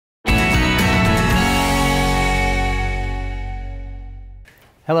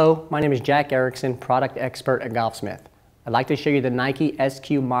Hello, my name is Jack Erickson, product expert at Golfsmith. I'd like to show you the Nike SQ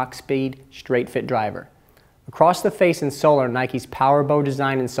MachSpeed straight fit driver. Across the face and sole are Nike's power bow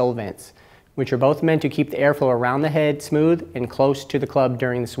design and sole vents, which are both meant to keep the airflow around the head smooth and close to the club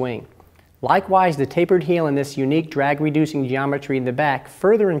during the swing. Likewise, the tapered heel and this unique drag-reducing geometry in the back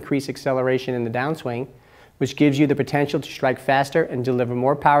further increase acceleration in the downswing, which gives you the potential to strike faster and deliver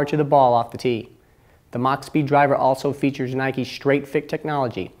more power to the ball off the tee. The MachSpeed driver also features Nike's straight fit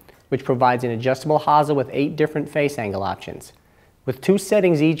technology, which provides an adjustable hosel with 8 different face angle options. With 2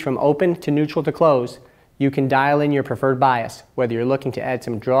 settings each from open to neutral to close, you can dial in your preferred bias, whether you're looking to add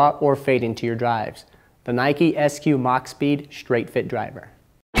some draw or fade into your drives. The Nike SQ MachSpeed straight fit driver.